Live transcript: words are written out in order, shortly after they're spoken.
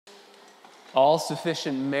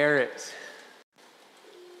all-sufficient merit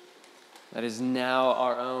that is now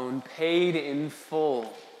our own, paid in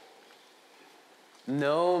full.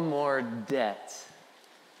 No more debt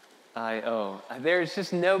I owe. There's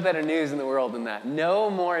just no better news in the world than that. No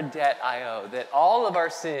more debt I owe. That all of our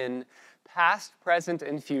sin, past, present,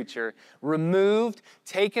 and future, removed,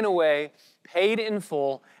 taken away, paid in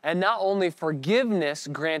full, and not only forgiveness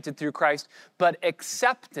granted through Christ, but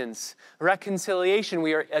acceptance, reconciliation.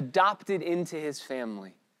 We are adopted into his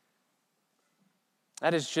family.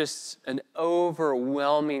 That is just an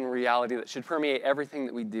overwhelming reality that should permeate everything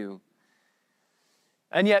that we do.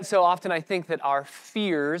 And yet, so often I think that our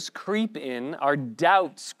fears creep in, our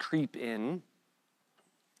doubts creep in,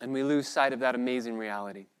 and we lose sight of that amazing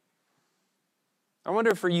reality. I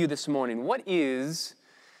wonder for you this morning, what is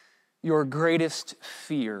your greatest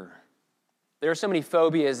fear? There are so many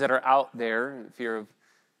phobias that are out there, fear of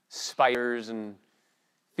spiders and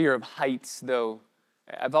fear of heights, though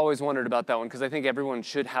I've always wondered about that one because I think everyone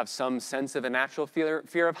should have some sense of a natural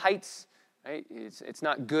fear of heights. Right? It's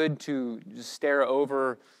not good to just stare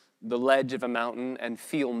over the ledge of a mountain and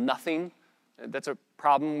feel nothing. That's a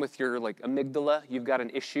problem with your amygdala. You've got an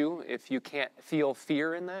issue if you can't feel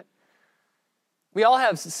fear in that. We all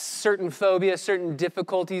have certain phobias, certain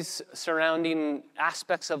difficulties surrounding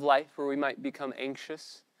aspects of life where we might become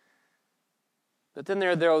anxious. But then there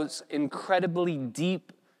are those incredibly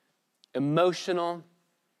deep, emotional,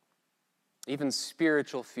 even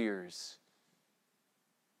spiritual fears.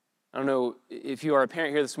 I don't know if you are a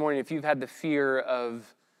parent here this morning, if you've had the fear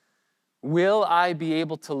of, will I be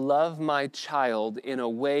able to love my child in a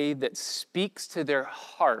way that speaks to their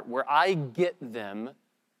heart, where I get them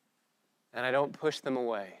and I don't push them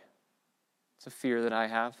away? It's a fear that I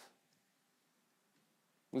have.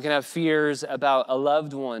 We can have fears about a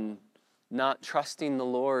loved one not trusting the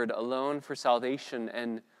Lord, alone for salvation,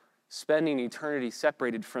 and spending eternity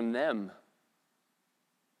separated from them.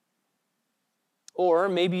 Or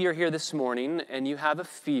maybe you're here this morning and you have a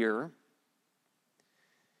fear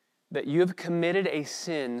that you have committed a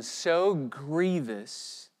sin so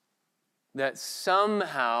grievous that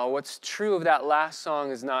somehow what's true of that last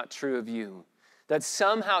song is not true of you. That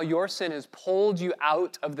somehow your sin has pulled you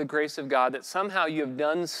out of the grace of God, that somehow you have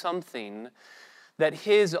done something that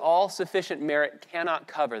his all-sufficient merit cannot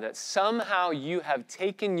cover, that somehow you have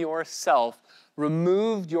taken yourself,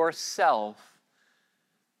 removed yourself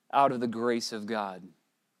out of the grace of God.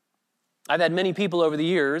 I've had many people over the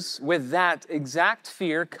years with that exact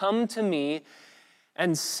fear come to me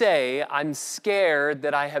and say, I'm scared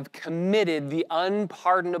that I have committed the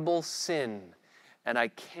unpardonable sin and I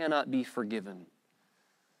cannot be forgiven.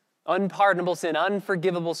 Unpardonable sin,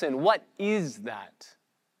 unforgivable sin. What is that?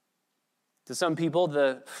 To some people,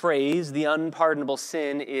 the phrase, the unpardonable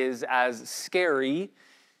sin, is as scary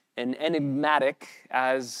and enigmatic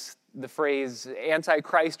as the phrase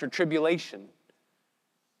Antichrist or tribulation.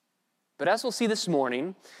 But as we'll see this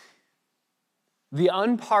morning, the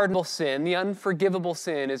unpardonable sin, the unforgivable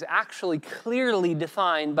sin, is actually clearly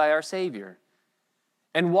defined by our Savior.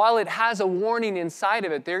 And while it has a warning inside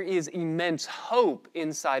of it, there is immense hope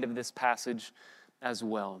inside of this passage as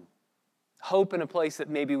well. Hope in a place that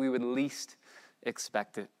maybe we would least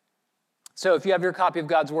expect it. So if you have your copy of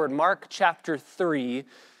God's Word, Mark chapter 3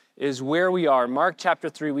 is where we are. Mark chapter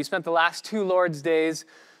 3. We spent the last 2 Lord's Days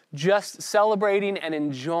just celebrating and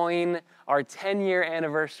enjoying our 10-year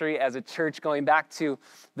anniversary as a church, going back to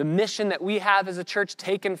the mission that we have as a church,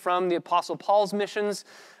 taken from the Apostle Paul's missions,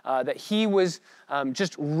 that he was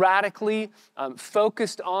just radically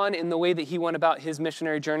focused on in the way that he went about his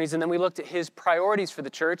missionary journeys. And then we looked at his priorities for the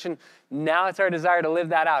church, and now it's our desire to live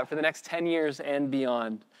that out for the next 10 years and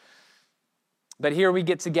beyond. But here we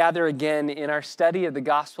get to gather again in our study of the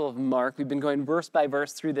Gospel of Mark. We've been going verse by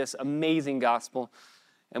verse through this amazing gospel.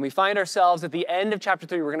 And we find ourselves at the end of chapter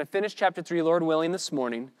 3. We're going to finish chapter 3, Lord willing, this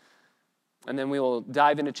morning. And then we will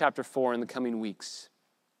dive into chapter 4 in the coming weeks.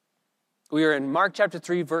 We are in Mark chapter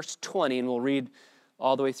 3, verse 20, and we'll read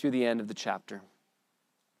all the way through the end of the chapter.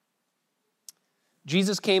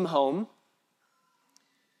 Jesus came home,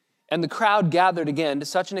 and the crowd gathered again to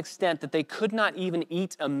such an extent that they could not even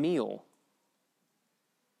eat a meal.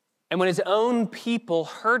 And when his own people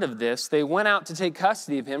heard of this, they went out to take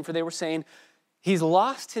custody of him, for they were saying, he's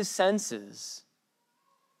lost his senses.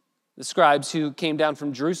 The scribes who came down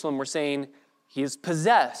from Jerusalem were saying, he is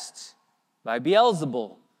possessed by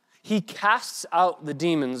Beelzebul. He casts out the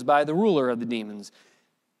demons by the ruler of the demons.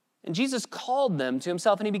 And Jesus called them to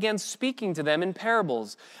himself, and he began speaking to them in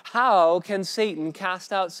parables. How can Satan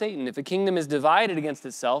cast out Satan? If a kingdom is divided against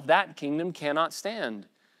itself, that kingdom cannot stand.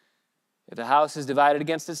 If the house is divided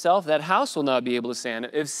against itself, that house will not be able to stand.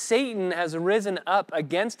 If Satan has risen up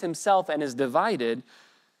against himself and is divided,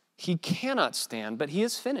 he cannot stand, but he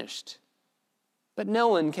is finished. But no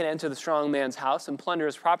one can enter the strong man's house and plunder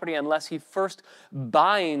his property unless he first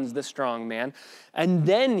binds the strong man, and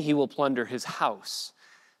then he will plunder his house.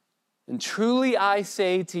 And truly I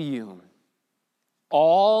say to you,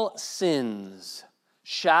 all sins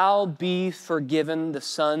shall be forgiven the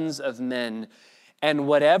sons of men, and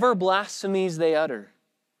whatever blasphemies they utter.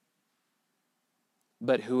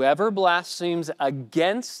 But whoever blasphemes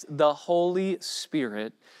against the Holy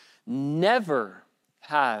Spirit never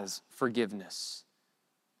has forgiveness,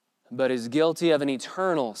 but is guilty of an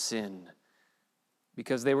eternal sin,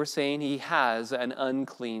 because they were saying he has an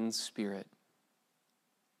unclean spirit.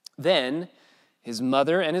 Then his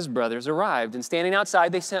mother and his brothers arrived, and standing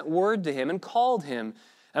outside, they sent word to him and called him.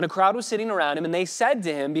 And a crowd was sitting around him, and they said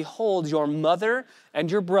to him, "Behold, your mother and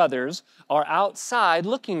your brothers are outside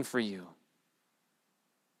looking for you."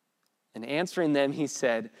 And answering them, he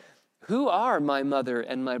said, "Who are my mother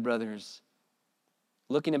and my brothers?"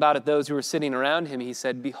 Looking about at those who were sitting around him, he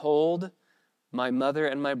said, "Behold, my mother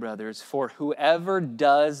and my brothers, for whoever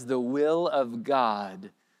does the will of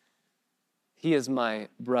God, he is my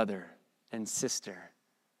brother and sister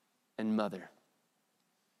and mother."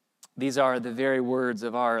 These are the very words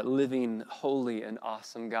of our living, holy, and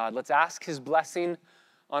awesome God. Let's ask his blessing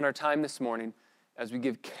on our time this morning as we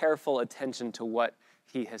give careful attention to what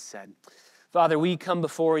he has said. Father, we come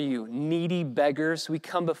before you, needy beggars. We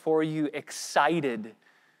come before you excited,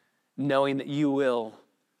 knowing that you will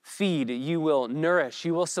feed, you will nourish,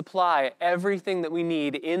 you will supply everything that we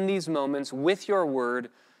need in these moments with your word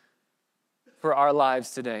for our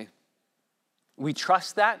lives today. We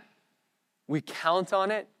trust that. We count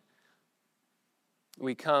on it.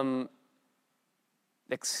 We come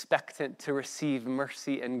expectant to receive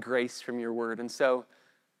mercy and grace from your word. And so,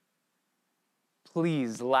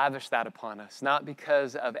 please lavish that upon us, not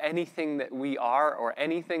because of anything that we are or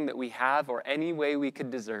anything that we have or any way we could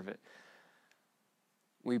deserve it.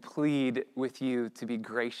 We plead with you to be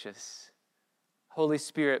gracious. Holy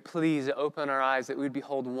Spirit, please open our eyes that we would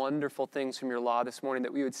behold wonderful things from your law this morning,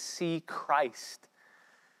 that we would see Christ.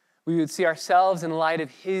 We would see ourselves in light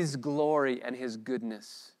of his glory and his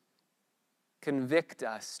goodness. Convict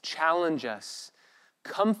us, challenge us,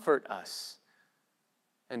 comfort us,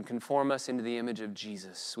 and conform us into the image of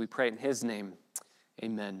Jesus. We pray in his name.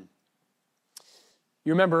 Amen.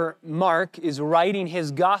 You remember, Mark is writing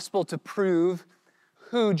his gospel to prove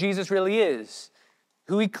who Jesus really is.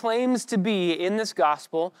 Who he claims to be in this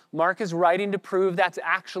gospel, Mark is writing to prove that's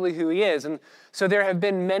actually who he is. And so there have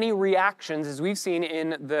been many reactions, as we've seen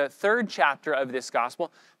in the 3rd chapter of this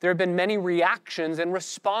gospel. There have been many reactions and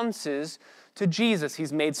responses to Jesus.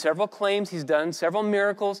 He's made several claims, he's done several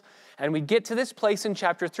miracles, and we get to this place in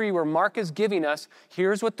chapter 3 where Mark is giving us,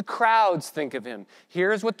 here's what the crowds think of him.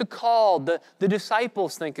 Here's what the called, the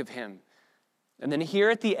disciples think of him. And then here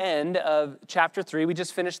at the end of chapter 3, we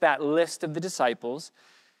just finished that list of the disciples.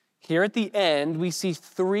 Here at the end, we see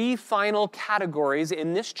 3 final categories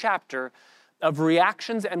in this chapter of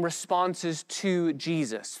reactions and responses to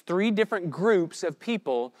Jesus. 3 different groups of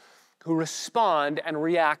people who respond and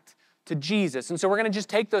react to Jesus. And so we're going to just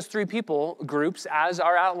take those 3 people groups as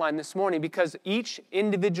our outline this morning, because each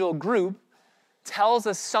individual group tells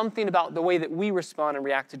us something about the way that we respond and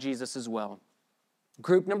react to Jesus as well.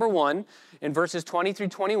 Group number 1, in verses 20 through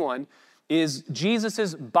 21, is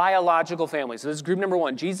Jesus' biological family. So this is group number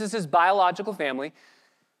 1, Jesus' biological family.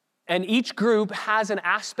 And each group has an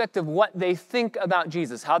aspect of what they think about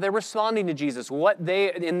Jesus, how they're responding to Jesus, what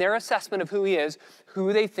they, in their assessment of who he is,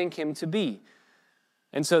 who they think him to be.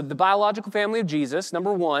 And so the biological family of Jesus,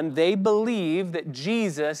 number 1, they believe that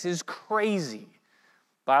Jesus is crazy.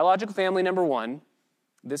 Biological family number 1,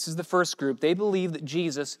 this is the first group. They believe that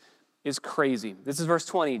Jesus is crazy. This is verse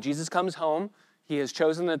 20. Jesus comes home. He has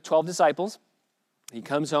chosen the 12 disciples. He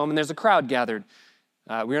comes home and there's a crowd gathered.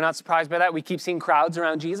 We're not surprised by that. We keep seeing crowds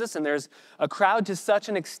around Jesus, and there's a crowd to such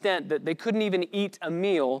an extent that they couldn't even eat a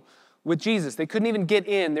meal with Jesus. They couldn't even get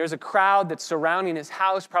in. There's a crowd that's surrounding his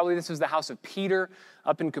house. Probably this was the house of Peter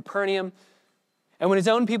up in Capernaum. And when his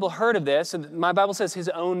own people heard of this, and my Bible says his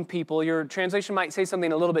own people, your translation might say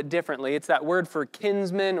something a little bit differently. It's that word for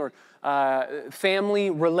kinsman or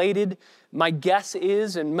family related. My guess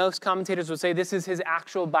is, and most commentators would say, this is his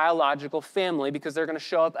actual biological family, because they're going to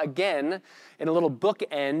show up again in a little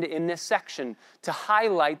bookend in this section to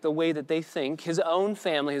highlight the way that they think, his own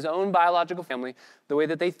family, his own biological family, the way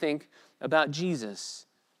that they think about Jesus.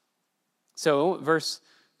 So, verse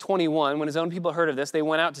 21, when his own people heard of this, they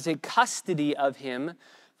went out to take custody of him,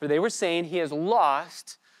 for they were saying he has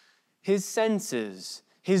lost his senses.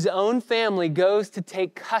 His own family goes to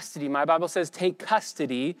take custody. My Bible says take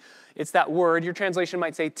custody. It's that word. Your translation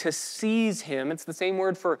might say to seize him. It's the same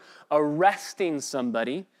word for arresting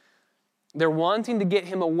somebody. They're wanting to get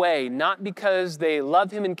him away, not because they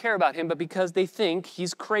love him and care about him, but because they think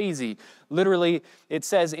he's crazy. Literally, it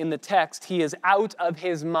says in the text, he is out of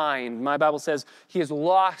his mind. My Bible says he has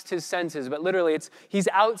lost his senses, but literally he's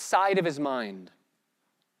outside of his mind.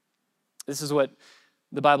 This is what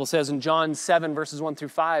the Bible says in John 7, verses 1 through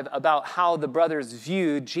 5, about how the brothers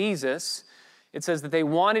viewed Jesus. It says that they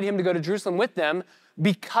wanted him to go to Jerusalem with them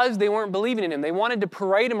because they weren't believing in him. They wanted to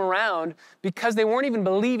parade him around because they weren't even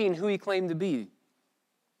believing who he claimed to be.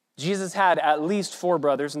 Jesus had at least 4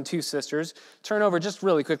 brothers and 2 sisters. Turn over just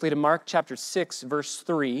really quickly to Mark chapter 6, verse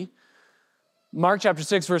 3. Mark chapter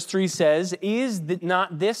 6, verse 3 says, "Is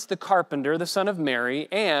not this the carpenter, the son of Mary,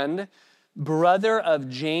 and brother of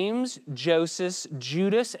James, Joseph,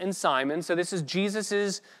 Judas, and Simon?" So this is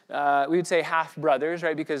Jesus's, we would say half-brothers,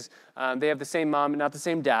 right? Because they have the same mom and not the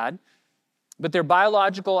same dad. But they're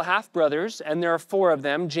biological half-brothers, and there are 4 of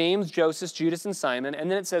them, James, Joseph, Judas, and Simon.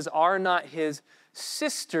 And then it says, "Are not his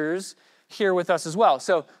sisters here with us as well?"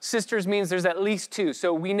 So sisters means there's at least 2.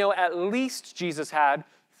 So we know at least Jesus had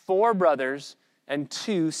 4 brothers and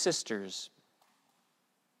 2 sisters.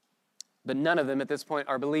 But none of them at this point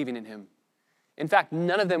are believing in him. In fact,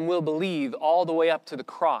 none of them will believe all the way up to the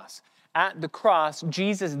cross. At the cross,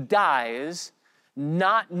 Jesus dies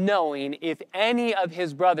not knowing if any of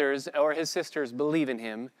his brothers or his sisters believe in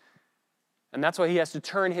him. And that's why he has to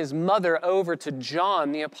turn his mother over to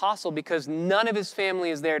John, the apostle, because none of his family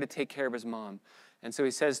is there to take care of his mom. And so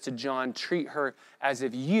he says to John, "Treat her as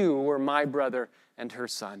if you were my brother and her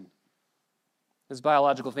son." His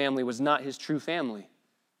biological family was not his true family,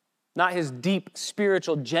 not his deep,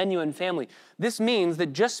 spiritual, genuine family. This means that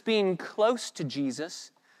just being close to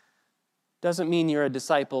Jesus doesn't mean you're a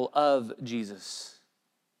disciple of Jesus.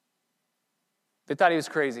 They thought he was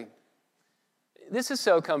crazy. This is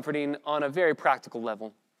so comforting on a very practical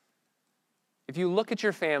level. If you look at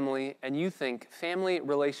your family and you think family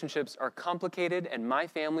relationships are complicated and my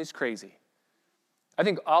family's crazy, I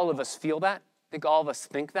think all of us feel that. I think all of us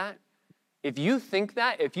think that. If you think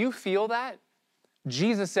that, if you feel that,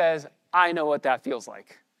 Jesus says, I know what that feels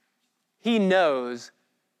like. He knows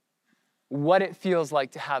what it feels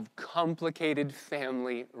like to have complicated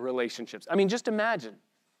family relationships. I mean, just imagine.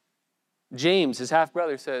 James, his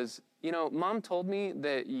half-brother, says, Mom told me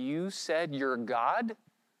that you said you're God.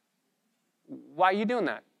 Why are you doing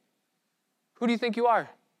that? Who do you think you are?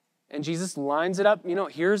 And Jesus lines it up.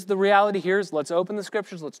 Here's the reality. Let's open the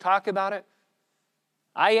scriptures. Let's talk about it.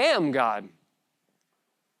 I am God.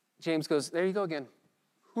 James goes, there you go again.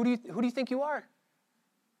 Who do you think you are?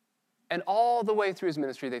 And all the way through his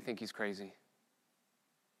ministry, they think he's crazy.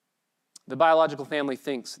 The biological family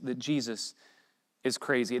thinks that Jesus is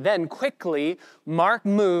crazy. Then quickly, Mark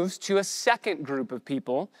moves to a second group of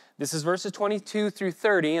people. This is verses 22 through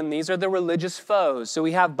 30, and these are the religious foes. So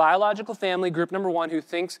we have biological family, group number 1, who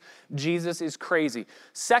thinks Jesus is crazy.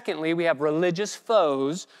 Secondly, we have religious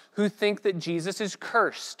foes who think that Jesus is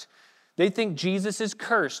cursed. They think Jesus is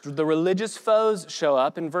cursed. The religious foes show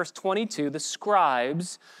up in verse 22. The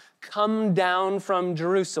scribes come down from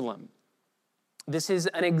Jerusalem. This is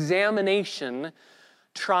an examination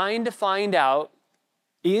trying to find out,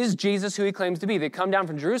 is Jesus who he claims to be? They come down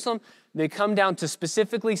from Jerusalem. They come down to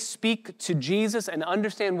specifically speak to Jesus and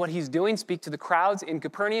understand what he's doing, speak to the crowds in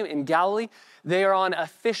Capernaum, in Galilee. They are on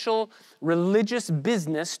official religious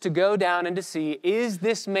business to go down and to see, is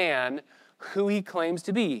this man who he claims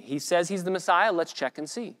to be? He says he's the Messiah. Let's check and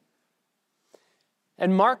see.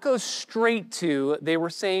 And Mark goes straight to, they were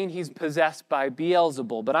saying he's possessed by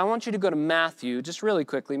Beelzebul. But I want you to go to Matthew, just really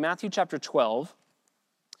quickly, Matthew chapter 12.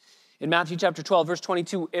 In Matthew chapter 12, verse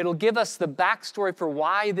 22, it'll give us the backstory for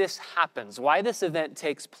why this happens, why this event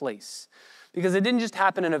takes place. Because it didn't just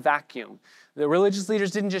happen in a vacuum. The religious leaders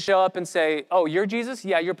didn't just show up and say, oh, you're Jesus?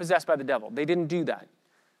 Yeah, you're possessed by the devil. They didn't do that.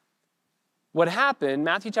 What happened,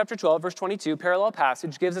 Matthew chapter 12, verse 22, parallel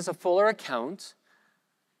passage, gives us a fuller account.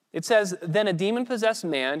 It says, then a demon-possessed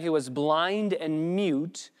man who was blind and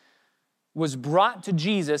mute was brought to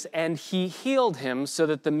Jesus, and he healed him so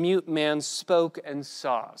that the mute man spoke and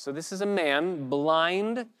saw. So this is a man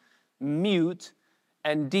blind, mute,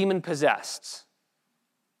 and demon-possessed.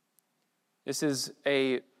 This is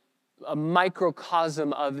a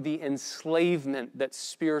microcosm of the enslavement that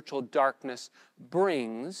spiritual darkness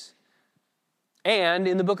brings. And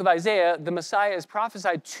in the book of Isaiah, the Messiah is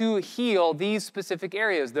prophesied to heal these specific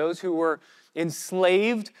areas, those who were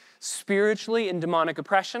enslaved spiritually in demonic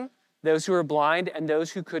oppression, those who were blind, and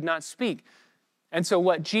those who could not speak. And so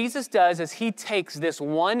what Jesus does is he takes this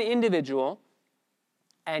one individual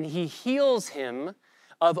and he heals him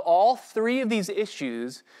of all three of these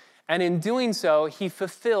issues. And in doing so, he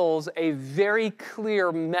fulfills a very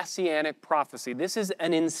clear messianic prophecy. This is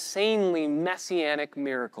an insanely messianic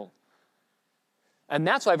miracle. And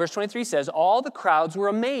that's why verse 23 says, all the crowds were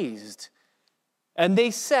amazed. And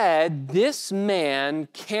they said, this man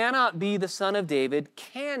cannot be the son of David,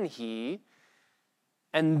 can he?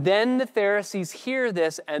 And then the Pharisees hear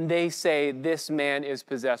this and they say, this man is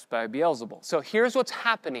possessed by Beelzebul. So here's what's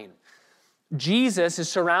happening. Jesus is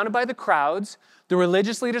surrounded by the crowds. The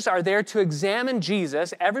religious leaders are there to examine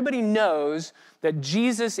Jesus. Everybody knows that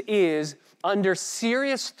Jesus is under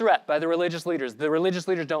serious threat by the religious leaders. The religious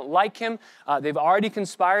leaders don't like him. They've already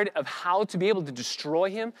conspired of how to be able to destroy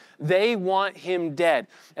him. They want him dead.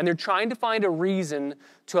 And they're trying to find a reason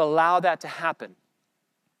to allow that to happen.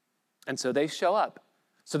 And so they show up.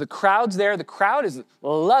 So the crowd's there. The crowd is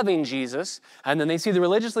loving Jesus. And then they see the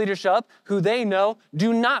religious leaders show up who they know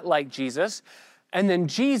do not like Jesus. And then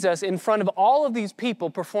Jesus, in front of all of these people,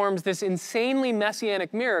 performs this insanely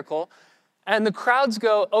messianic miracle. And the crowds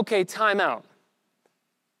go, okay, time out.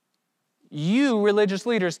 You religious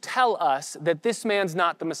leaders tell us that this man's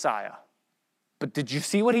not the Messiah. But did you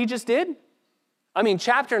see what he just did? I mean,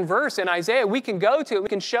 chapter and verse in Isaiah, we can go to it. We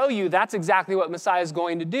can show you that's exactly what Messiah is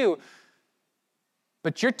going to do.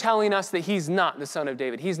 But you're telling us that he's not the son of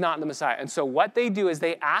David. He's not the Messiah. And so what they do is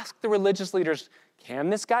they ask the religious leaders, can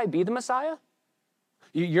this guy be the Messiah?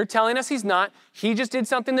 You're telling us he's not. He just did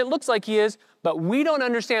something that looks like he is, but we don't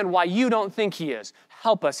understand why you don't think he is.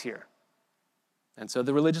 Help us here. And so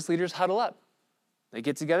the religious leaders huddle up. They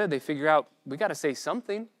get together. They figure out, we got to say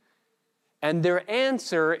something. And their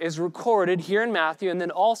answer is recorded here in Matthew, and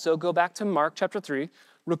then also go back to Mark chapter 3,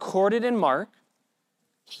 recorded in Mark.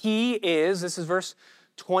 He is, this is verse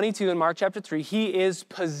 22 in Mark chapter 3, he is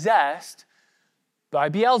possessed by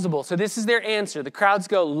Beelzebul. So this is their answer. The crowds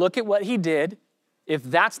go, look at what he did. If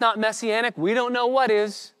that's not messianic, we don't know what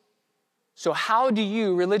is. So how do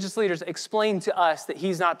you, religious leaders, explain to us that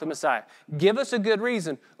he's not the Messiah? Give us a good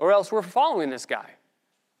reason, or else we're following this guy.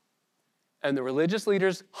 And the religious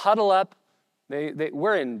leaders huddle up.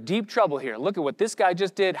 We're in deep trouble here. Look at what this guy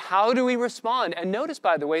just did. How do we respond? And notice,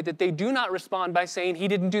 by the way, that they do not respond by saying he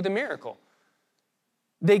didn't do the miracle.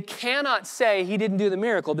 They cannot say he didn't do the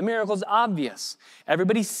miracle. The miracle is obvious.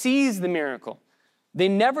 Everybody sees the miracle. They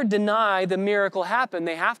never deny the miracle happened.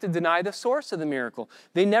 They have to deny the source of the miracle.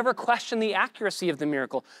 They never question the accuracy of the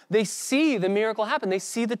miracle. They see the miracle happen. They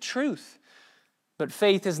see the truth. But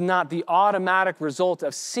faith is not the automatic result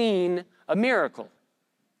of seeing a miracle.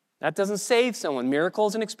 That doesn't save someone.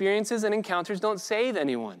 Miracles and experiences and encounters don't save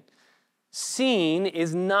anyone. Seeing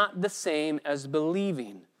is not the same as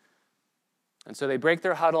believing. And so they break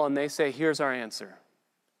their huddle and they say, here's our answer.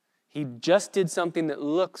 He just did something that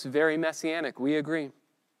looks very messianic. We agree.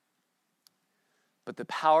 But the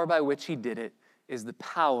power by which he did it is the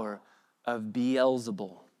power of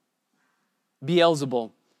Beelzebul.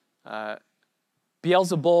 Beelzebul.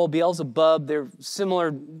 Beelzebub, they're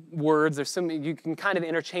similar words. You can kind of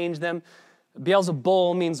interchange them.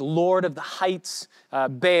 Beelzebul means Lord of the heights.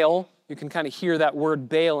 Baal, you can kind of hear that word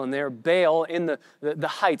Baal in there. Baal in the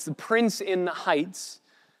heights, the prince in the heights.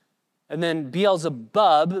 And then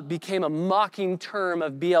Beelzebub became a mocking term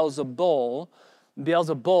of Beelzebul.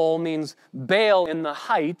 Beelzebul means Baal in the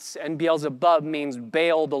heights, and Beelzebub means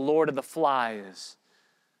Baal, the Lord of the flies.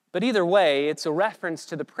 But either way, it's a reference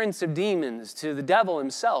to the prince of demons, to the devil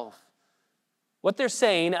himself. What they're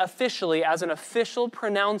saying officially as an official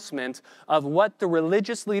pronouncement of what the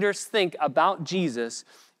religious leaders think about Jesus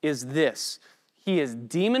is this. He is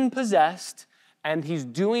demon-possessed, and he's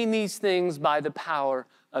doing these things by the power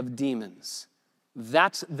of demons.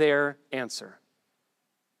 That's their answer.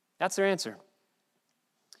 That's their answer.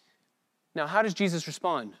 Now, how does Jesus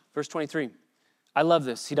respond? Verse 23. I love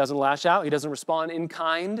this. He doesn't lash out. He doesn't respond in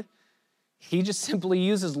kind. He just simply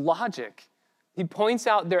uses logic. He points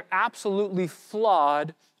out their absolutely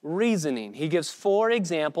flawed reasoning. He gives 4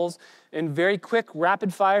 examples in very quick,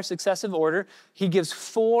 rapid-fire, successive order. He gives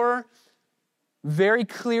 4 very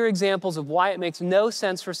clear examples of why it makes no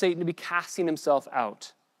sense for Satan to be casting himself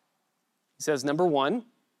out. He says, number 1,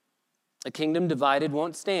 a kingdom divided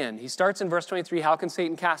won't stand. He starts in verse 23, how can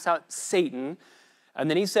Satan cast out Satan? And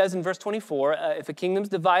then he says in verse 24, if a kingdom's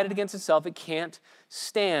divided against itself, it can't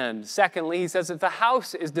stand. Secondly, he says if a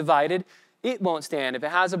house is divided, it won't stand. If it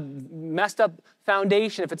has a messed up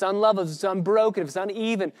foundation, if it's unlevel, if it's unbroken, if it's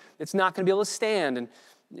uneven, it's not going to be able to stand. And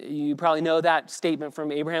you probably know that statement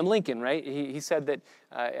from Abraham Lincoln, right? He said that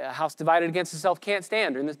a house divided against itself can't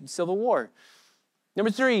stand during the Civil War. Number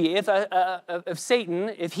three, if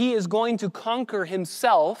Satan, if he is going to conquer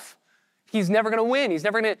himself, he's never going to win. He's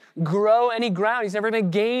never going to grow any ground. He's never going to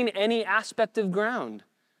gain any aspect of ground.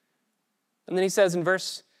 And then he says in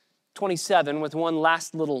verse 27, with one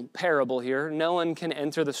last little parable here, no one can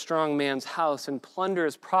enter the strong man's house and plunder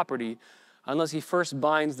his property unless he first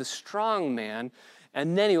binds the strong man,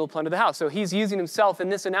 and then he will plunder the house. So he's using himself in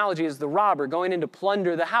this analogy as the robber going in to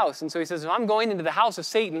plunder the house. And so he says, if I'm going into the house of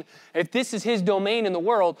Satan, if this is his domain in the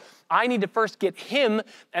world, I need to first get him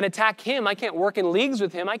and attack him. I can't work in leagues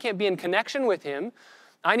with him. I can't be in connection with him.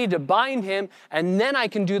 I need to bind him, and then I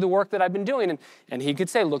can do the work that I've been doing. And he could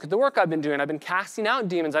say, look at the work I've been doing. I've been casting out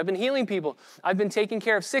demons. I've been healing people. I've been taking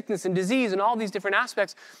care of sickness and disease and all these different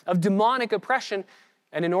aspects of demonic oppression.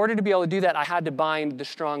 And in order to be able to do that, I had to bind the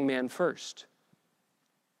strong man first.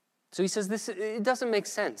 So he says, it doesn't make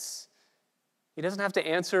sense. He doesn't have to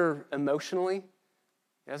answer emotionally.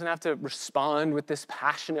 He doesn't have to respond with this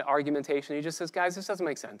passionate argumentation. He just says, guys, this doesn't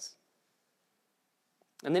make sense.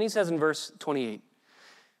 And then he says in verse 28,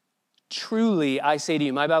 truly, I say to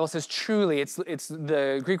you, my Bible says truly, it's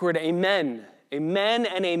the Greek word amen. Amen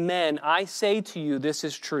and amen, I say to you, this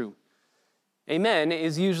is true. Amen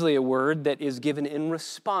is usually a word that is given in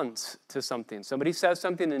response to something. Somebody says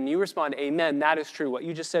something and you respond, amen, that is true. What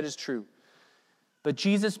you just said is true. But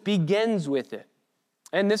Jesus begins with it.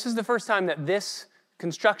 And this is the first time that this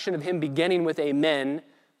construction of him beginning with amen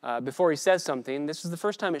before he says something, this is the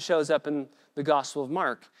first time it shows up in the Gospel of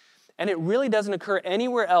Mark. And it really doesn't occur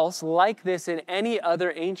anywhere else like this in any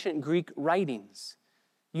other ancient Greek writings.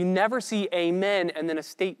 You never see amen and then a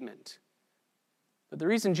statement. But the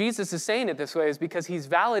reason Jesus is saying it this way is because he's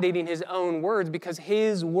validating his own words, because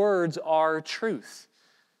his words are truth.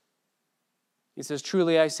 He says,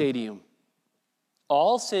 truly I say to you,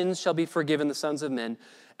 all sins shall be forgiven the sons of men,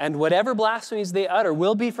 and whatever blasphemies they utter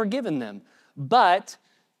will be forgiven them. But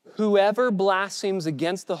whoever blasphemes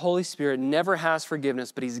against the Holy Spirit never has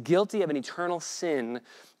forgiveness, but he's guilty of an eternal sin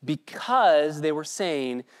because they were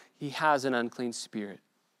saying he has an unclean spirit.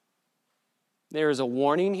 There is a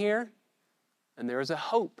warning here, and there is a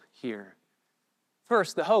hope here.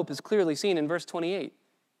 First, the hope is clearly seen in verse 28.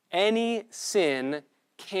 Any sin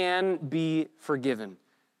can be forgiven.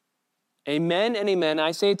 Amen and amen.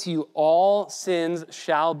 I say to you, all sins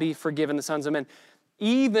shall be forgiven the sons of men.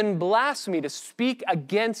 Even blasphemy, to speak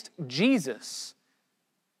against Jesus,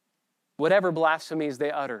 whatever blasphemies they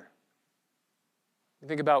utter.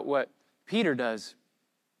 Think about what Peter does.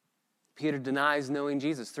 Peter denies knowing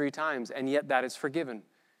Jesus 3 times, and yet that is forgiven.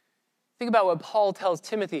 Think about what Paul tells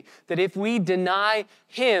Timothy, that if we deny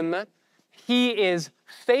him, he is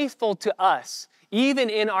faithful to us, even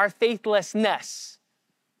in our faithlessness,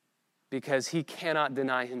 because he cannot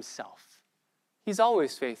deny himself. He's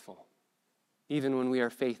always faithful, even when we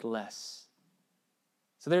are faithless.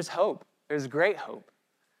 So there's hope. There's great hope.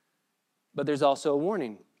 But there's also a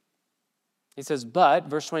warning. He says, but,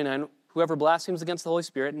 verse 29, whoever blasphemes against the Holy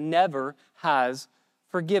Spirit never has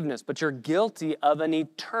forgiveness, but you're guilty of an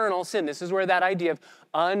eternal sin. This is where that idea of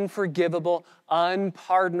unforgivable,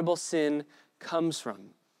 unpardonable sin comes from.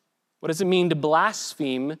 What does it mean to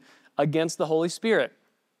blaspheme against the Holy Spirit?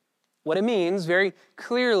 What it means very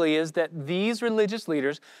clearly is that these religious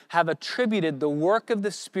leaders have attributed the work of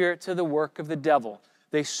the Spirit to the work of the devil.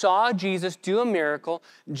 They saw Jesus do a miracle.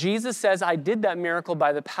 Jesus says, I did that miracle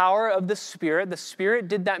by the power of the Spirit. The Spirit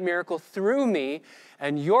did that miracle through me.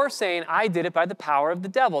 And you're saying, I did it by the power of the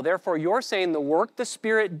devil. Therefore, you're saying the work the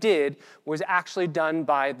Spirit did was actually done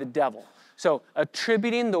by the devil. So,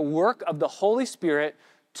 attributing the work of the Holy Spirit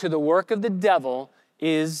to the work of the devil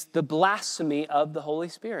is the blasphemy of the Holy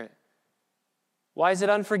Spirit. Why is it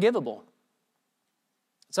unforgivable?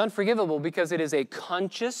 It's unforgivable because it is a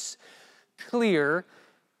conscious, clear,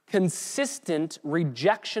 consistent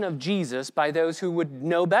rejection of Jesus by those who would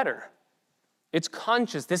know better. It's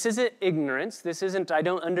conscious. This isn't ignorance. This isn't, I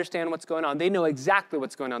don't understand what's going on. They know exactly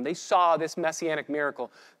what's going on. They saw this messianic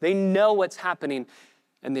miracle. They know what's happening,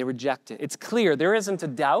 and they reject it. It's clear. There isn't a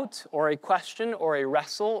doubt or a question or a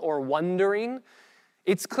wrestle or wondering.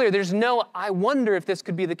 It's clear. There's no, I wonder if this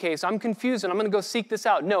could be the case. I'm confused, and I'm going to go seek this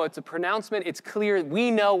out. No, it's a pronouncement. It's clear.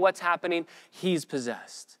 We know what's happening. He's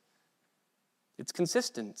possessed. It's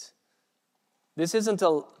consistent. This isn't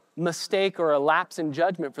a mistake or a lapse in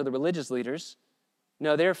judgment for the religious leaders.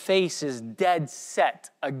 No, their face is dead set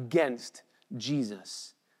against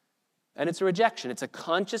Jesus. And it's a rejection. It's a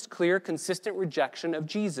conscious, clear, consistent rejection of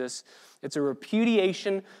Jesus. It's a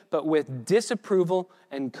repudiation, but with disapproval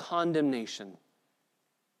and condemnation.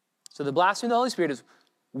 So the blasphemy of the Holy Spirit is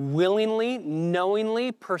willingly,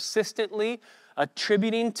 knowingly, persistently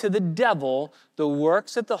attributing to the devil the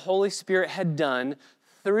works that the Holy Spirit had done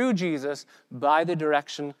through Jesus by the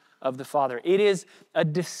direction of the Father. It is a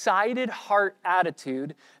decided heart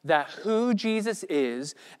attitude that who Jesus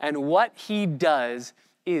is and what he does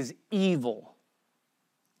is evil.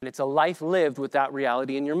 And it's a life lived with that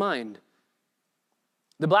reality in your mind.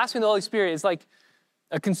 The blasphemy of the Holy Spirit is like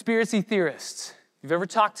a conspiracy theorist. If you've ever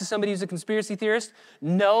talked to somebody who's a conspiracy theorist,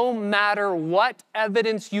 no matter what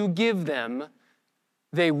evidence you give them,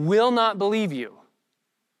 they will not believe you.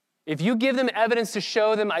 If you give them evidence to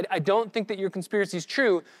show them, I don't think that your conspiracy is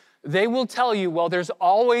true, they will tell you, well, there's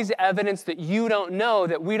always evidence that you don't know,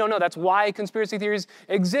 that we don't know. That's why conspiracy theories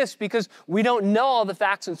exist, because we don't know all the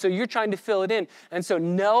facts, and so you're trying to fill it in. And so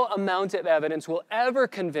no amount of evidence will ever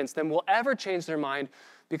convince them, will ever change their mind,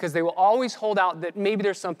 because they will always hold out that maybe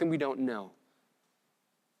there's something we don't know.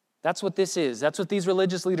 That's what this is. That's what these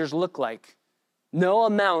religious leaders look like. No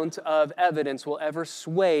amount of evidence will ever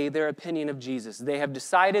sway their opinion of Jesus. They have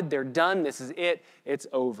decided, they're done, this is it, it's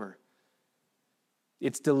over.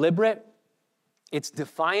 It's deliberate, it's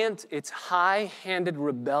defiant, it's high-handed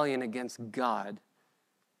rebellion against God.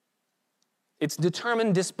 It's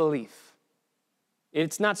determined disbelief.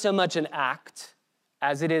 It's not so much an act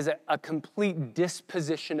as it is a complete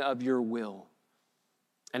disposition of your will.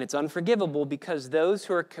 And it's unforgivable because those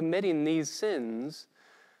who are committing these sins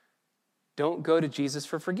don't go to Jesus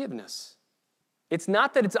for forgiveness. It's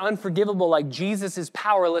not that it's unforgivable like Jesus is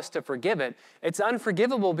powerless to forgive it. It's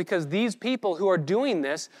unforgivable because these people who are doing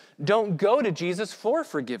this don't go to Jesus for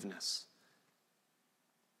forgiveness.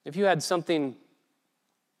 If you had something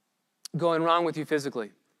going wrong with you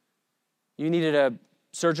physically, you needed a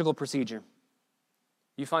surgical procedure,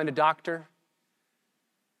 you find a doctor,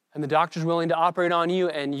 and the doctor's willing to operate on you,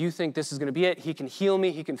 and you think this is going to be it. He can heal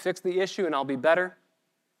me, he can fix the issue, and I'll be better.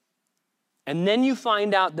 And then you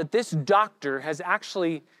find out that this doctor has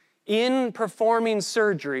actually, in performing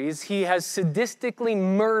surgeries, he has sadistically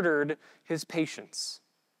murdered his patients.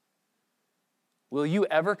 Will you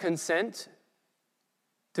ever consent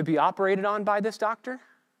to be operated on by this doctor?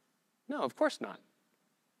 No, of course not.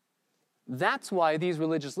 That's why these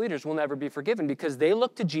religious leaders will never be forgiven, because they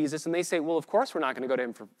look to Jesus and they say, well, of course we're not going to go to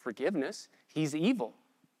him for forgiveness. He's evil.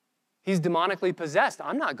 He's demonically possessed.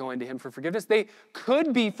 I'm not going to him for forgiveness. They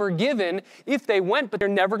could be forgiven if they went, but they're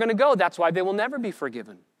never going to go. That's why they will never be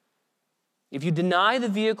forgiven. If you deny the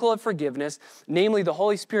vehicle of forgiveness, namely the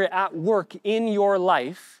Holy Spirit at work in your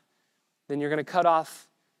life, then you're going to cut off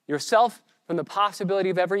yourself from the possibility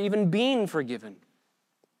of ever even being forgiven.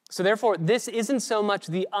 So therefore, this isn't so much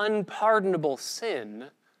the unpardonable sin,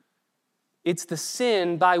 it's the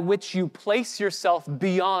sin by which you place yourself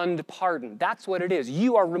beyond pardon. That's what it is.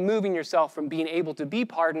 You are removing yourself from being able to be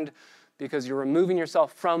pardoned because you're removing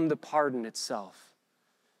yourself from the pardon itself.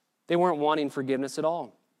 They weren't wanting forgiveness at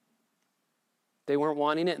all. They weren't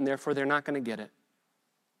wanting it, and therefore they're not going to get it.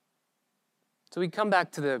 So we come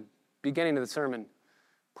back to the beginning of the sermon.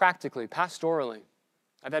 Practically, pastorally,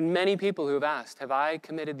 I've had many people who have asked, have I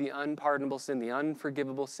committed the unpardonable sin, the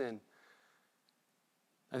unforgivable sin?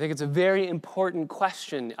 I think it's a very important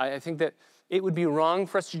question. I think that it would be wrong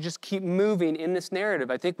for us to just keep moving in this narrative.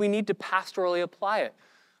 I think we need to pastorally apply it.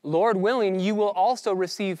 Lord willing, you will also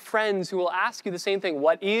receive friends who will ask you the same thing.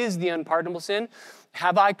 What is the unpardonable sin?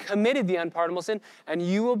 Have I committed the unpardonable sin? And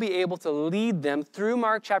you will be able to lead them through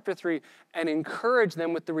Mark chapter 3 and encourage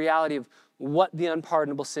them with the reality of what the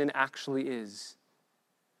unpardonable sin actually is.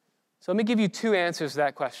 So let me give you two answers to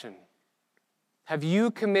that question. Have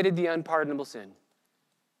you committed the unpardonable sin?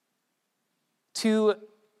 Two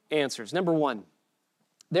answers. Number one,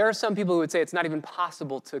 there are some people who would say it's not even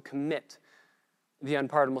possible to commit the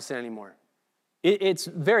unpardonable sin anymore. It's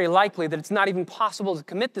very likely that it's not even possible to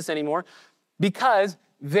commit this anymore because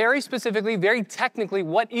very specifically, very technically,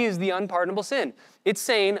 what is the unpardonable sin? It's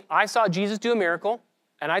saying, I saw Jesus do a miracle,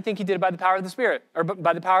 and I think he did it by the power of the Spirit, or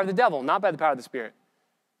by the power of the devil, not by the power of the Spirit.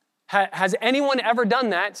 Has anyone ever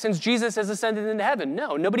done that since Jesus has ascended into heaven?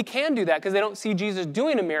 No, nobody can do that because they don't see Jesus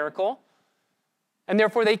doing a miracle, and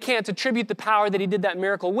therefore they can't attribute the power that he did that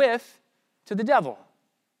miracle with to the devil.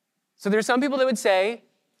 So there's some people that would say,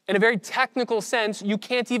 in a very technical sense, you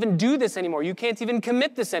can't even do this anymore. You can't even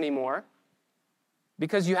commit this anymore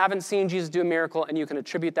because you haven't seen Jesus do a miracle and you can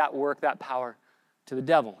attribute that work, that power to the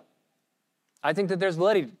devil. I think that there's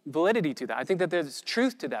validity to that. I think that there's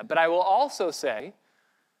truth to that. But I will also say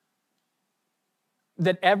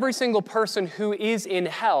that every single person who is in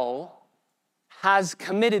hell has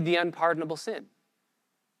committed the unpardonable sin.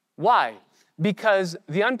 Why? Because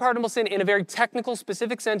the unpardonable sin, in a very technical,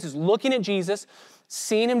 specific sense, is looking at Jesus,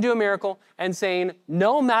 seeing him do a miracle, and saying,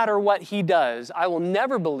 no matter what he does, I will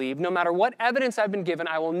never believe, no matter what evidence I've been given,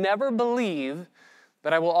 I will never believe,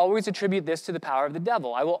 but I will always attribute this to the power of the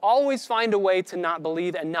devil. I will always find a way to not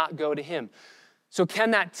believe and not go to him. So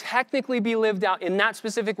can that technically be lived out in that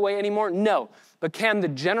specific way anymore? No. But can the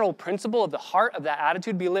general principle of the heart of that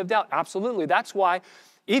attitude be lived out? Absolutely. That's why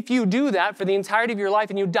if you do that for the entirety of your life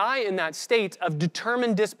and you die in that state of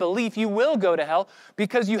determined disbelief, you will go to hell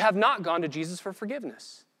because you have not gone to Jesus for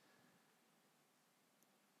forgiveness.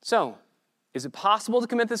 So, is it possible to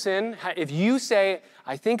commit the sin? If you say,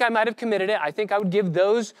 I think I might have committed it, I think I would give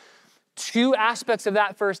those two aspects of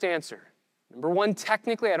that first answer. Number one,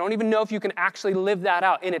 technically, I don't even know if you can actually live that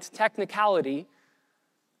out in its technicality,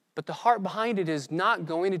 but the heart behind it is not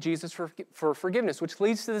going to Jesus for forgiveness, which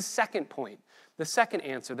leads to the second point, the second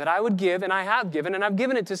answer that I would give, and I have given, and I've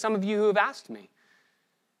given it to some of you who have asked me.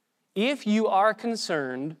 If you are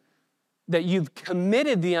concerned that you've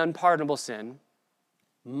committed the unpardonable sin,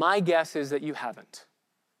 my guess is that you haven't.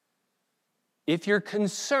 If you're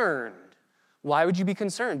concerned, why would you be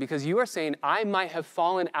concerned? Because you are saying, I might have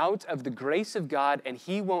fallen out of the grace of God and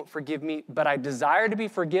he won't forgive me, but I desire to be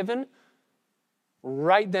forgiven.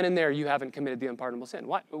 Right then and there, you haven't committed the unpardonable sin.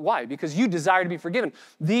 Why? Because you desire to be forgiven.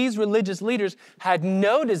 These religious leaders had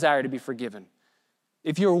no desire to be forgiven.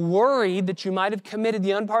 If you're worried that you might have committed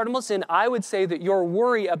the unpardonable sin, I would say that your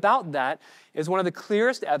worry about that is one of the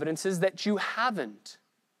clearest evidences that you haven't.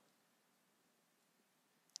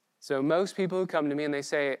 So most people who come to me and they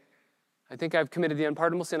say, I think I've committed the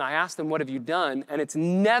unpardonable sin, I ask them, what have you done? And it's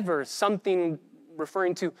never something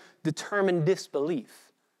referring to determined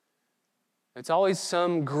disbelief. It's always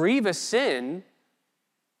some grievous sin,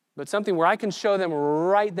 but something where I can show them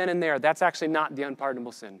right then and there, that's actually not the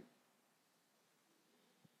unpardonable sin.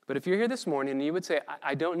 But if you're here this morning and you would say,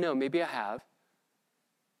 I don't know, maybe I have,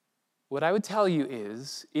 what I would tell you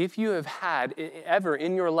is, if you have had ever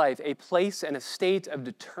in your life a place and a state of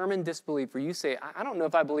determined disbelief where you say, I don't know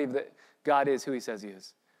if I believe that God is who he says he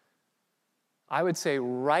is, I would say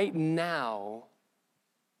right now,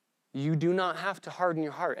 you do not have to harden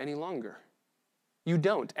your heart any longer. You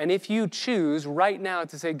don't. And if you choose right now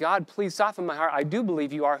to say, God, please soften my heart, I do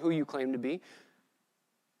believe you are who you claim to be,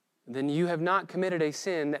 then you have not committed a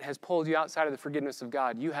sin that has pulled you outside of the forgiveness of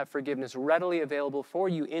God. You have forgiveness readily available for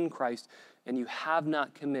you in Christ, and you have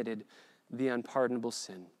not committed the unpardonable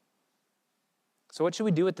sin. So what should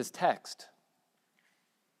we do with this text?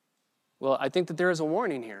 Well, I think that there is a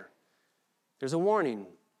warning here. There's a warning.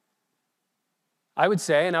 I would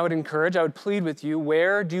say, and I would encourage, I would plead with you,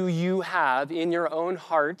 where do you have in your own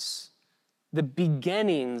hearts the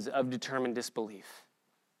beginnings of determined disbelief?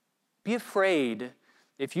 Be afraid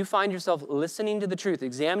if you find yourself listening to the truth,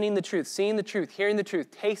 examining the truth, seeing the truth, hearing the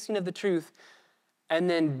truth, tasting of the truth, and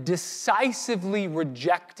then decisively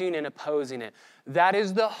rejecting and opposing it. That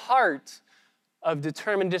is the heart of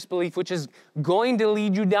determined disbelief, which is going to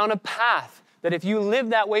lead you down a path that if you live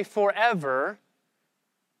that way forever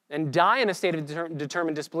and die in a state of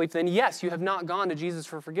determined disbelief, then yes, you have not gone to Jesus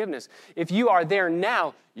for forgiveness. If you are there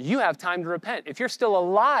now, you have time to repent. If you're still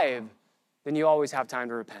alive, then you always have time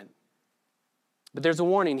to repent. But there's a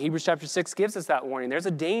warning. Hebrews chapter 6 gives us that warning. There's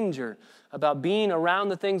a danger about being around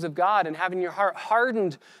the things of God and having your heart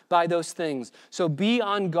hardened by those things. So be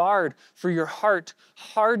on guard for your heart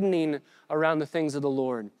hardening around the things of the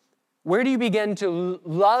Lord. Where do you begin to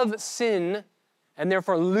love sin and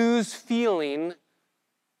therefore lose feeling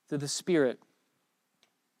to the Spirit?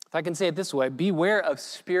 If I can say it this way, beware of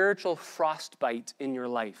spiritual frostbite in your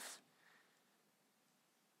life.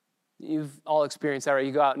 You've all experienced that, right?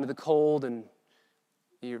 You go out into the cold and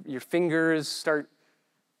your fingers start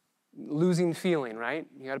losing feeling, right?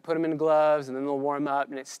 You got to put them in gloves and then they'll warm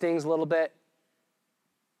up and it stings a little bit.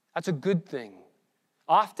 That's a good thing.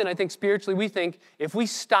 Often, I think spiritually, we think if we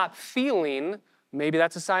stop feeling, maybe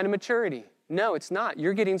that's a sign of maturity. No, it's not.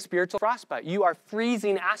 You're getting spiritual frostbite. You are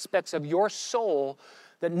freezing aspects of your soul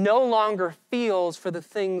that no longer feels for the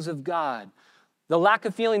things of God. The lack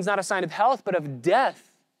of feeling is not a sign of health, but of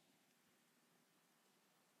death.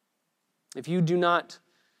 If you do not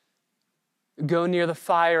go near the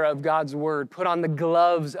fire of God's word, put on the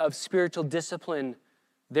gloves of spiritual discipline,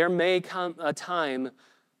 there may come a time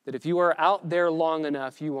that if you are out there long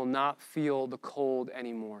enough, you will not feel the cold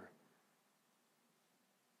anymore.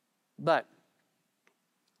 But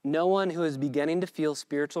no one who is beginning to feel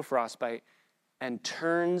spiritual frostbite and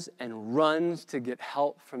turns and runs to get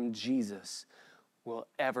help from Jesus will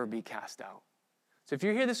ever be cast out. So if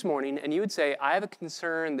you're here this morning and you would say, I have a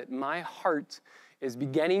concern that my heart is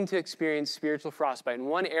beginning to experience spiritual frostbite in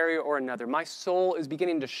one area or another. My soul is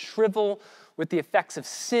beginning to shrivel with the effects of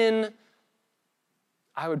sin.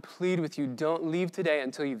 I would plead with you, don't leave today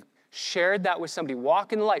until you've shared that with somebody.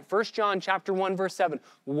 Walk in the light. 1 John chapter 1, verse 7.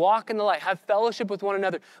 Walk in the light. Have fellowship with one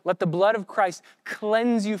another. Let the blood of Christ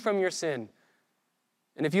cleanse you from your sin.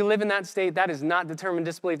 And if you live in that state, that is not determined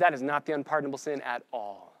disbelief. That is not the unpardonable sin at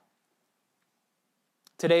all.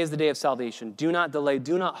 Today is the day of salvation. Do not delay.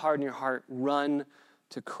 Do not harden your heart. Run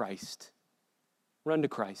to Christ. Run to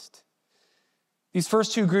Christ. These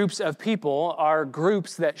first two groups of people are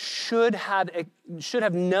groups that should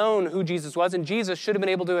have known who Jesus was, and Jesus should have been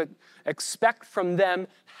able to expect from them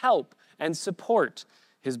help and support.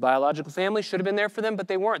 His biological family should have been there for them, but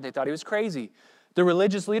they weren't. They thought he was crazy. The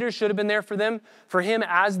religious leaders should have been there for him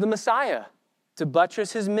as the Messiah, to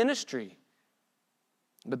buttress his ministry.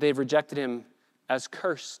 But they've rejected him as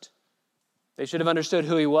cursed. They should have understood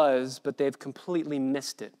who he was, but they've completely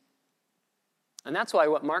missed it. And that's why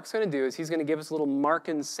what Mark's going to do is he's going to give us a little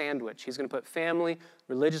Markan sandwich. He's going to put family,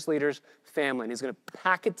 religious leaders, family, and he's going to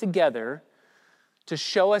pack it together to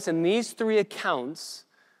show us in these three accounts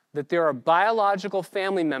that there are biological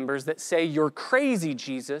family members that say, "You're crazy,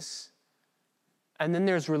 Jesus." And then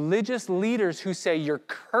there's religious leaders who say, "You're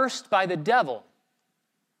cursed by the devil."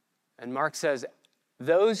 And Mark says,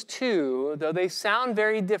 those two, though they sound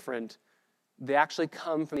very different, they actually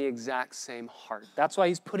come from the exact same heart. That's why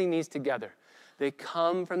he's putting these together. They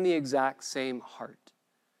come from the exact same heart.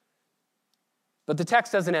 But the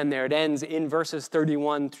text doesn't end there. It ends in verses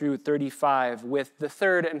 31 through 35 with the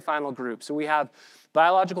third and final group. So we have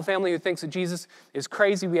biological family who thinks that Jesus is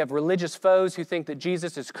crazy. We have religious foes who think that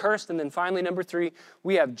Jesus is cursed. And then finally, number 3,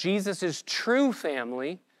 we have Jesus' true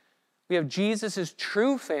family. We have Jesus'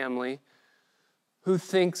 true family who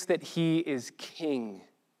thinks that he is king.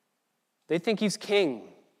 They think he's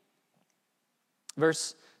king.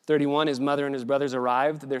 Verse 31, his mother and his brothers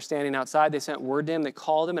arrived. They're standing outside. They sent word to him. They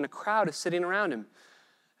called him, and a crowd is sitting around him.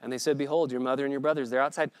 And they said, "Behold, your mother and your brothers, they're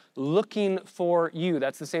outside looking for you."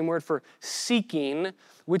 That's the same word for seeking,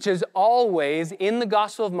 which is always in the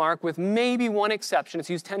Gospel of Mark, with maybe one exception. It's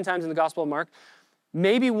used 10 times in the Gospel of Mark.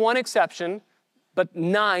 Maybe one exception, but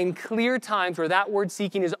 9 clear times where that word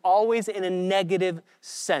seeking is always in a negative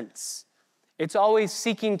sense. It's always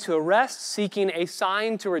seeking to arrest, seeking a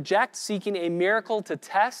sign to reject, seeking a miracle to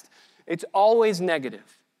test. It's always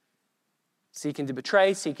negative. Seeking to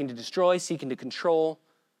betray, seeking to destroy, seeking to control.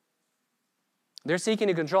 They're seeking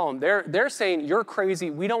to control him. They're saying, "You're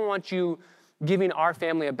crazy. We don't want you giving our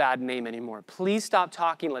family a bad name anymore. Please stop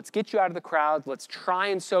talking. Let's get you out of the crowd. Let's try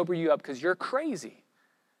and sober you up because you're crazy."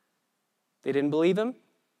 They didn't believe him,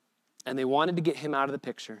 and they wanted to get him out of the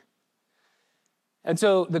picture. And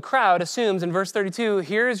so the crowd assumes in verse 32,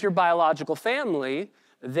 here's your biological family.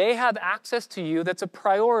 They have access to you. That's a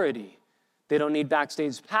priority. They don't need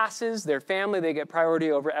backstage passes. Their family, they get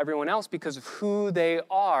priority over everyone else because of who they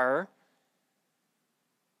are.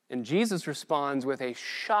 And Jesus responds with a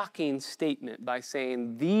shocking statement by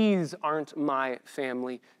saying, "These aren't my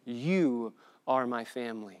family. You are my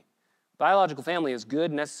family." Biological family is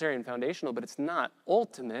good, necessary, and foundational, but it's not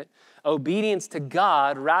ultimate. Obedience to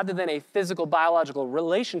God, rather than a physical, biological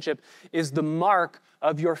relationship, is the mark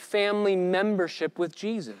of your family membership with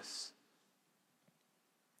Jesus.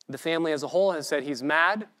 The family as a whole has said he's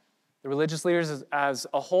mad. The religious leaders as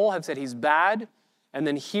a whole have said he's bad. And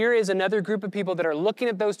then here is another group of people that are looking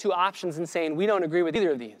at those two options and saying, we don't agree with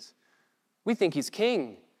either of these. We think he's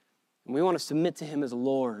king, and we want to submit to him as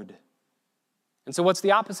Lord. And so what's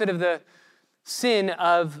the opposite of the sin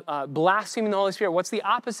of blaspheming the Holy Spirit? What's the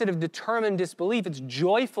opposite of determined disbelief? It's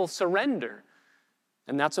joyful surrender.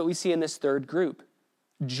 And that's what we see in this third group.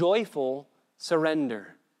 Joyful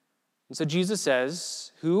surrender. And so Jesus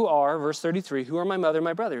says, verse 33, who are my mother and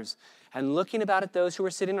my brothers? And looking about at those who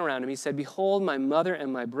were sitting around him, he said, "Behold, my mother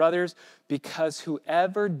and my brothers, because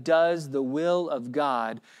whoever does the will of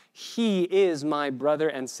God, he is my brother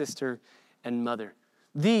and sister and mother."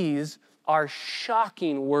 These are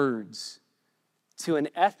shocking words to an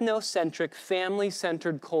ethnocentric,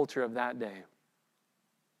 family-centered culture of that day.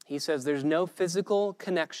 He says, there's no physical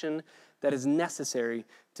connection that is necessary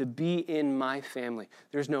to be in my family.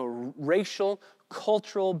 There's no racial,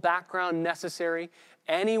 cultural background necessary.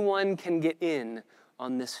 Anyone can get in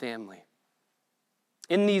on this family.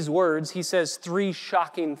 In these words, he says 3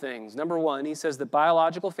 shocking things. Number 1, he says that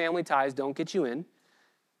biological family ties don't get you in.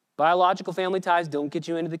 Biological family ties don't get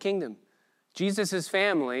you into the kingdom. Jesus'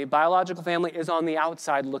 family, biological family, is on the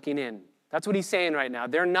outside looking in. That's what he's saying right now.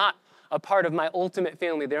 They're not a part of my ultimate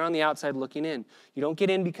family. They're on the outside looking in. You don't get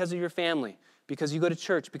in because of your family, because you go to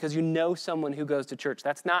church, because you know someone who goes to church.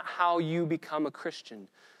 That's not how you become a Christian.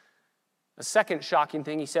 A second shocking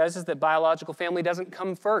thing he says is that biological family doesn't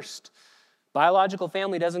come first. Biological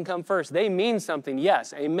family doesn't come first. They mean something,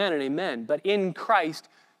 yes, amen and amen. But in Christ,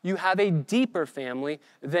 you have a deeper family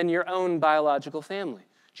than your own biological family.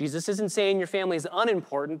 Jesus isn't saying your family is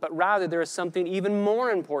unimportant, but rather there is something even more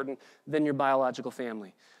important than your biological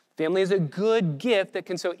family. Family is a good gift that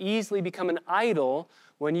can so easily become an idol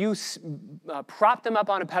when you prop them up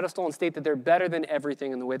on a pedestal and state that they're better than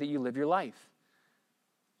everything in the way that you live your life.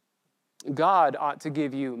 God ought to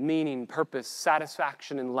give you meaning, purpose,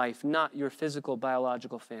 satisfaction in life, not your physical,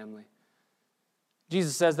 biological family.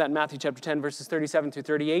 Jesus says that in Matthew chapter 10, verses 37 through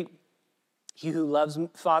 38. He who loves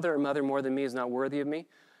father or mother more than me is not worthy of me,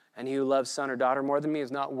 and he who loves son or daughter more than me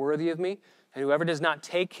is not worthy of me, and whoever does not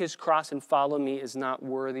take his cross and follow me is not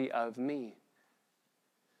worthy of me.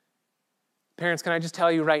 Parents, can I just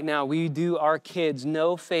tell you right now, we do our kids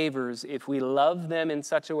no favors if we love them in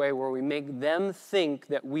such a way where we make them think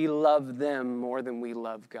that we love them more than we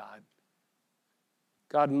love God.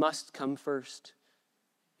 God must come first.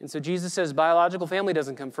 And so Jesus says biological family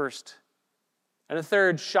doesn't come first. And a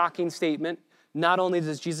third shocking statement, not only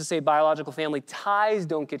does Jesus say biological family ties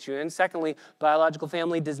don't get you in, secondly, biological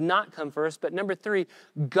family does not come first, but number three,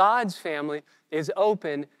 God's family is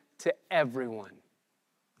open to everyone.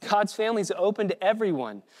 God's family is open to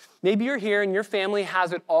everyone. Maybe you're here and your family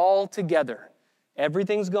has it all together.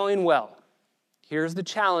 Everything's going well. Here's the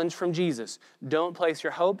challenge from Jesus. Don't place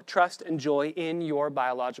your hope, trust, and joy in your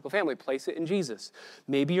biological family. Place it in Jesus.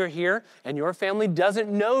 Maybe you're here and your family doesn't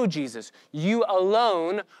know Jesus. You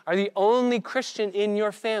alone are the only Christian in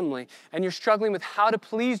your family, and you're struggling with how to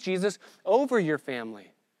please Jesus over your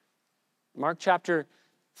family. Mark chapter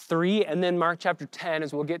 3 and then Mark chapter 10,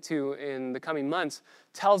 as we'll get to in the coming months,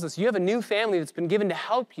 tells us you have a new family that's been given to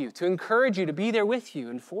help you, to encourage you, to be there with you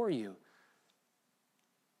and for you.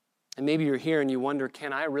 And maybe you're here and you wonder,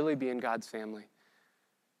 can I really be in God's family?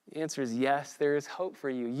 The answer is yes, there is hope for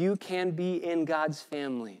you. You can be in God's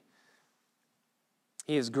family.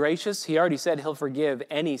 He is gracious. He already said he'll forgive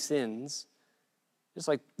any sins. Just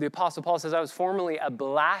like the Apostle Paul says, I was formerly a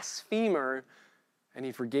blasphemer, and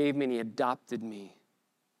he forgave me and he adopted me.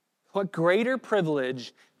 What greater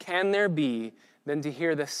privilege can there be than to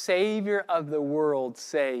hear the Savior of the world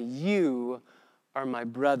say, you are my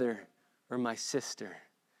brother or my sister?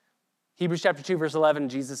 Hebrews chapter 2, verse 11,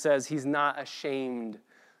 Jesus says he's not ashamed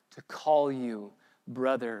to call you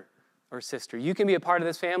brother or sister. You can be a part of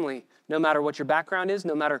this family no matter what your background is,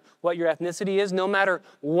 no matter what your ethnicity is, no matter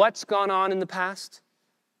what's gone on in the past.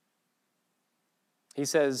 He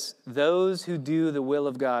says, those who do the will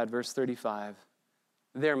of God, verse 35,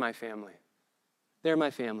 they're my family. They're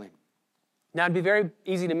my family. Now, it'd be very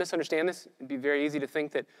easy to misunderstand this. It'd be very easy to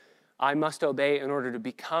think that I must obey in order to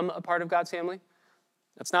become a part of God's family.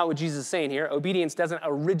 That's not what Jesus is saying here. Obedience doesn't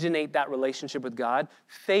originate that relationship with God.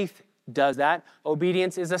 Faith does that.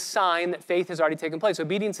 Obedience is a sign that faith has already taken place.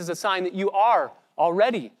 Obedience is a sign that you are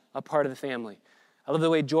already a part of the family. I love the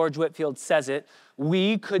way George Whitefield says it.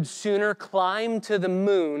 We could sooner climb to the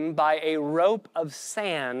moon by a rope of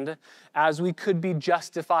sand as we could be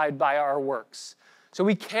justified by our works. So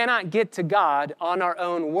we cannot get to God on our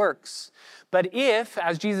own works. But if,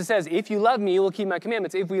 as Jesus says, if you love me, you will keep my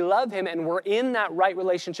commandments. If we love him and we're in that right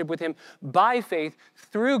relationship with him by faith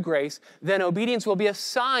through grace, then obedience will be a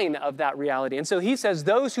sign of that reality. And so he says,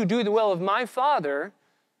 those who do the will of my Father,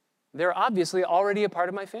 they're obviously already a part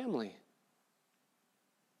of my family.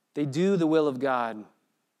 They do the will of God.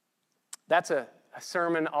 That's a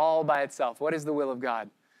sermon all by itself. What is the will of God?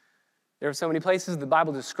 There are so many places the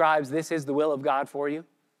Bible describes this is the will of God for you.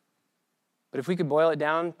 But if we could boil it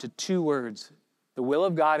down to two words, the will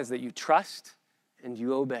of God is that you trust and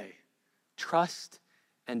you obey. Trust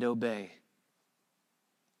and obey.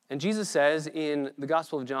 And Jesus says in the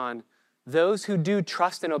Gospel of John, those who do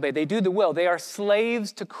trust and obey, they do the will. They are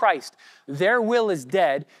slaves to Christ. Their will is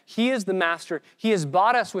dead. He is the master. He has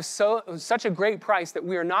bought us with such a great price that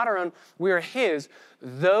we are not our own, we are his.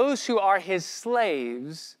 Those who are his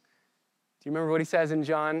slaves, do you remember what he says in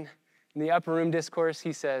John? In the upper room discourse,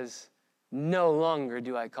 he says, no longer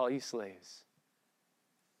do I call you slaves,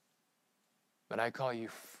 but I call you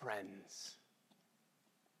friends.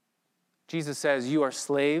 Jesus says, you are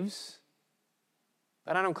slaves,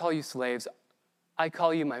 but I don't call you slaves. I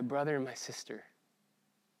call you my brother and my sister.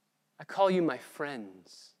 I call you my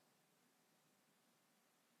friends.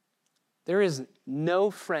 There is no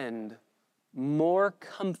friend more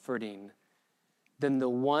comforting than the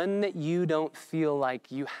one that you don't feel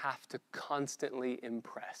like you have to constantly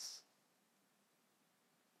impress.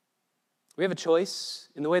 We have a choice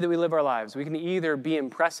in the way that we live our lives. We can either be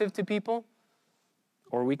impressive to people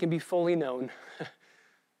or we can be fully known.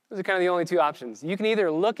 Those are kind of the only two options. You can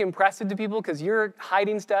either look impressive to people because you're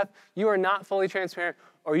hiding stuff, you are not fully transparent,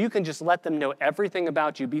 or you can just let them know everything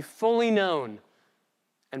about you, be fully known,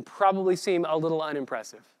 and probably seem a little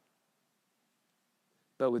unimpressive.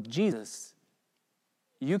 But with Jesus,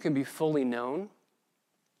 you can be fully known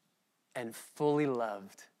and fully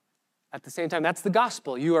loved at the same time. That's the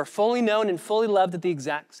gospel. You are fully known and fully loved at the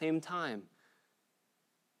exact same time.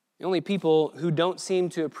 The only people who don't seem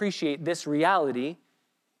to appreciate this reality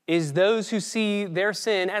is those who see their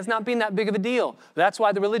sin as not being that big of a deal. That's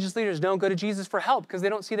why the religious leaders don't go to Jesus for help, because they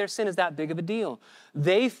don't see their sin as that big of a deal.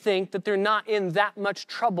 They think that they're not in that much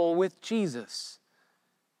trouble with Jesus.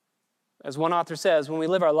 As one author says, when we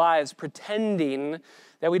live our lives pretending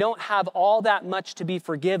that we don't have all that much to be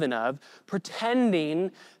forgiven of,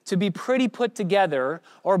 pretending to be pretty put together,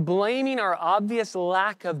 or blaming our obvious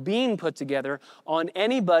lack of being put together on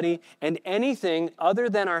anybody and anything other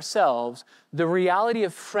than ourselves, the reality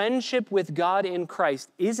of friendship with God in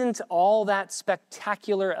Christ isn't all that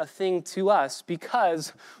spectacular a thing to us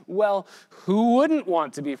because, well, who wouldn't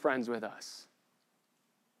want to be friends with us?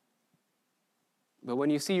 But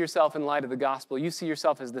when you see yourself in light of the gospel, you see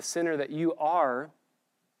yourself as the sinner that you are,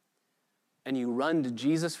 and you run to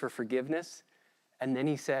Jesus for forgiveness, and then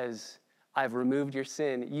he says, I've removed your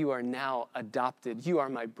sin. You are now adopted. You are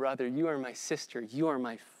my brother. You are my sister. You are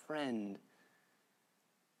my friend. And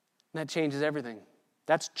that changes everything.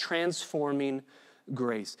 That's transforming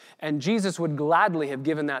grace. And Jesus would gladly have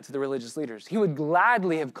given that to the religious leaders. He would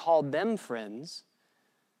gladly have called them friends,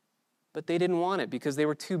 but they didn't want it because they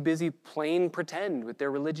were too busy playing pretend with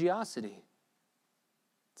their religiosity.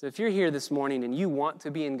 So if you're here this morning and you want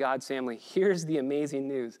to be in God's family, here's the amazing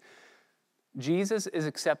news. Jesus is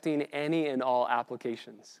accepting any and all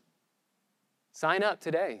applications. Sign up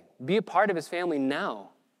today. Be a part of his family now.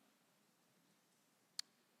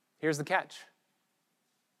 Here's the catch.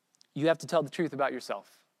 You have to tell the truth about yourself.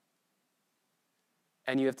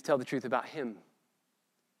 And you have to tell the truth about him.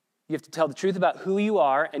 You have to tell the truth about who you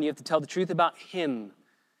are, and you have to tell the truth about him.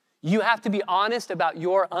 You have to be honest about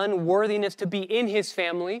your unworthiness to be in his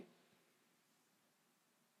family.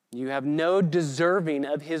 You have no deserving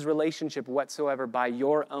of his relationship whatsoever by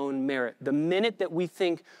your own merit. The minute that we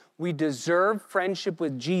think we deserve friendship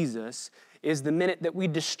with Jesus is the minute that we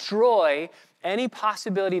destroy any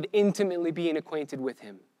possibility of intimately being acquainted with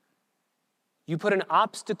him. You put an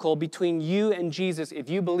obstacle between you and Jesus if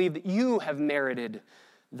you believe that you have merited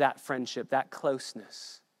that friendship, that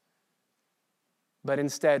closeness. But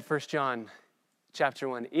instead, 1 John chapter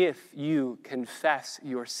 1, if you confess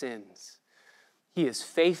your sins, he is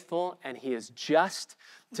faithful and he is just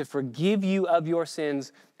to forgive you of your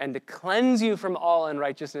sins and to cleanse you from all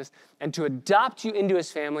unrighteousness and to adopt you into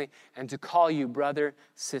his family and to call you brother,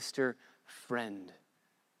 sister, friend.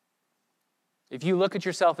 If you look at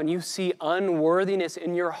yourself and you see unworthiness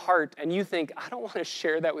in your heart and you think, I don't want to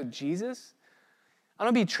share that with Jesus, I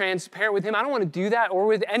don't want to be transparent with him, I don't want to do that, or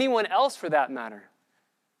with anyone else for that matter,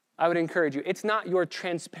 I would encourage you, it's not your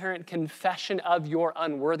transparent confession of your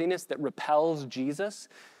unworthiness that repels Jesus.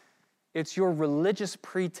 It's your religious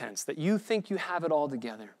pretense that you think you have it all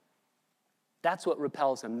together. That's what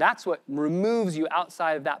repels him. That's what removes you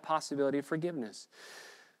outside of that possibility of forgiveness.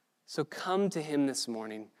 So come to him this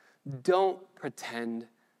morning. Don't pretend.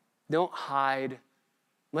 Don't hide.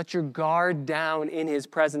 Let your guard down in his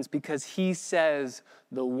presence, because he says,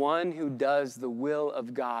 the one who does the will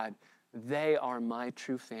of God, they are my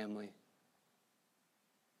true family.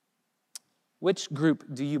 Which group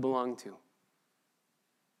do you belong to?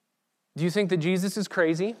 Do you think that Jesus is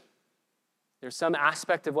crazy? There's some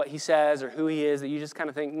aspect of what he says or who he is that you just kind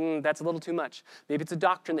of think, that's a little too much. Maybe it's a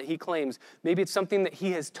doctrine that he claims. Maybe it's something that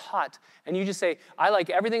he has taught. And you just say, I like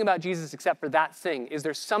everything about Jesus except for that thing. Is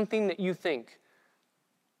there something that you think?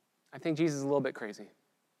 I think Jesus is a little bit crazy.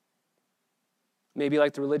 Maybe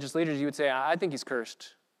like the religious leaders, you would say, I think he's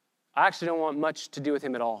cursed. I actually don't want much to do with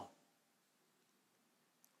him at all.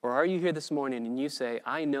 Or are you here this morning and you say,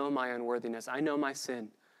 I know my unworthiness, I know my sin,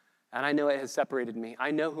 and I know it has separated me.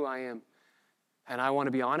 I know who I am, and I want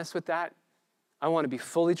to be honest with that. I want to be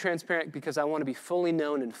fully transparent because I want to be fully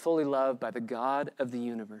known and fully loved by the God of the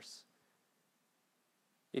universe.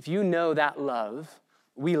 If you know that love,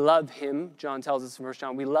 we love him, John tells us in 1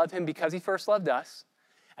 John, we love him because he first loved us.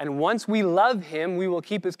 And once we love him, we will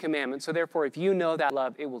keep his commandments. So therefore, if you know that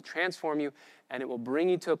love, it will transform you and it will bring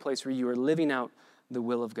you to a place where you are living out the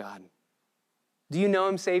will of God. Do you know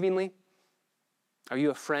him savingly? Are you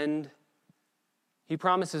a friend? He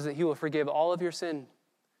promises that he will forgive all of your sin.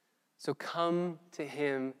 So come to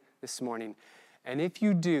him this morning. And if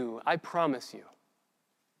you do, I promise you,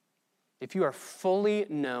 if you are fully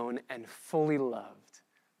known and fully loved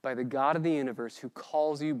by the God of the universe who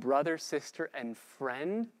calls you brother, sister, and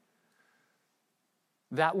friend,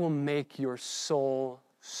 that will make your soul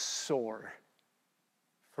soar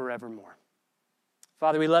forevermore.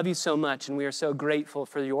 Father, we love you so much, and we are so grateful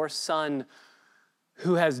for your Son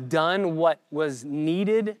who has done what was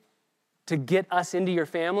needed to get us into your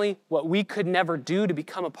family, what we could never do to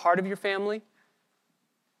become a part of your family.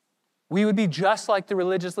 We would be just like the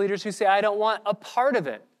religious leaders who say, I don't want a part of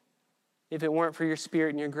it if it weren't for your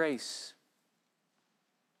Spirit and your grace.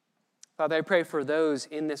 Father, I pray for those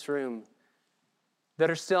in this room that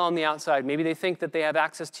are still on the outside. Maybe they think that they have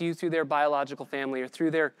access to you through their biological family or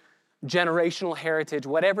through their generational heritage,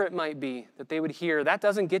 whatever it might be, that they would hear, that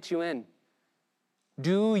doesn't get you in.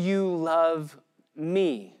 Do you love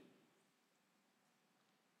me?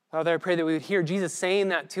 Father, I pray that we would hear Jesus saying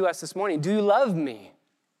that to us this morning. Do you love me?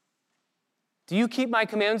 Do you keep my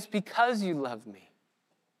commandments because you love me?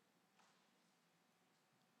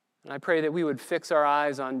 And I pray that we would fix our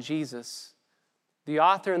eyes on Jesus, the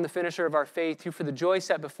author and the finisher of our faith, who for the joy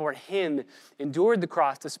set before him endured the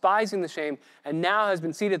cross, despising the shame, and now has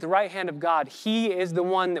been seated at the right hand of God. He is the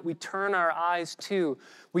one that we turn our eyes to.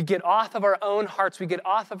 We get off of our own hearts, we get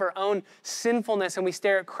off of our own sinfulness, and we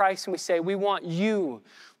stare at Christ and we say, we want you.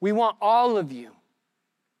 We want all of you.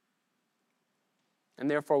 And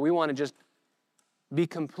therefore, we want to just be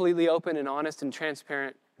completely open and honest and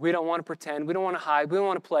transparent. We don't want to pretend. We don't want to hide. We don't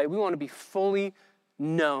want to play. We want to be fully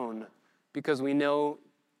known because we know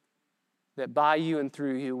that by you and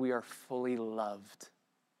through you, we are fully loved.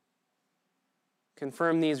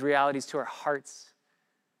 Confirm these realities to our hearts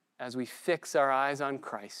as we fix our eyes on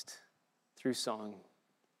Christ through song.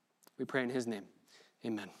 We pray in his name.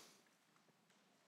 Amen.